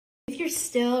you're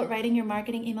still writing your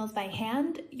marketing emails by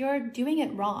hand, you're doing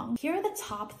it wrong. Here are the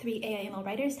top 3 AI email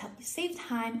writers to help you save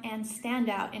time and stand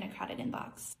out in a crowded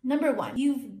inbox. Number 1,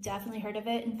 you've definitely heard of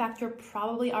it. In fact, you're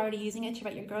probably already using it to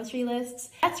write your grocery lists.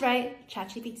 That's right,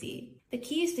 ChatGPT. The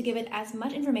key is to give it as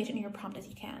much information in your prompt as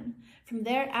you can. From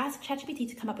there, ask ChatGPT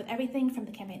to come up with everything from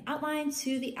the campaign outline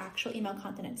to the actual email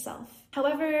content itself.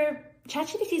 However,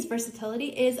 ChatGPT's versatility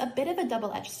is a bit of a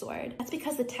double-edged sword. That's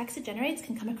because the text it generates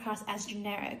can come across as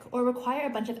generic or require a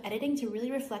bunch of editing to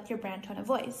really reflect your brand tone of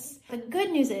voice. The good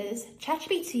news is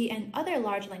ChatGPT and other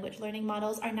large language learning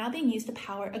models are now being used to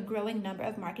power a growing number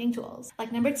of marketing tools.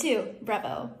 Like number 2,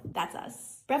 Brevo. That's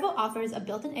us. Brevo offers a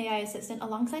built-in AI assistant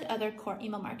alongside other core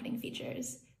email marketing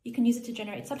features. You can use it to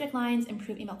generate subject lines,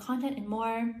 improve email content, and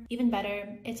more. Even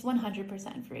better, it's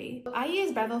 100% free. I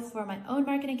use Brevo for my own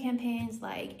marketing campaigns,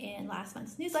 like in last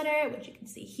month's newsletter, which you can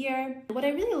see here. What I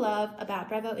really love about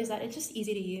Brevo is that it's just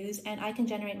easy to use, and I can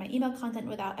generate my email content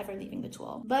without ever leaving the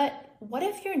tool. But what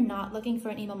if you're not looking for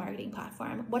an email marketing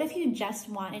platform? What if you just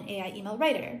want an AI email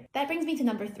writer? That brings me to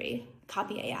number 3.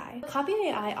 Copy.ai.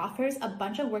 Copy.ai offers a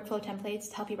bunch of workflow templates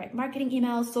to help you write marketing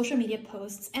emails, social media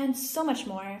posts, and so much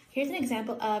more. Here's an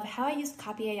example of how I used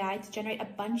Copy.ai to generate a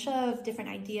bunch of different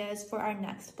ideas for our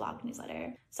next blog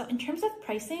newsletter. So in terms of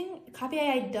pricing,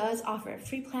 Copy.ai does offer a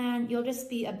free plan. You'll just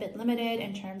be a bit limited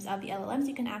in terms of the LLMs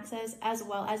you can access, as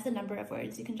well as the number of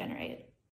words you can generate.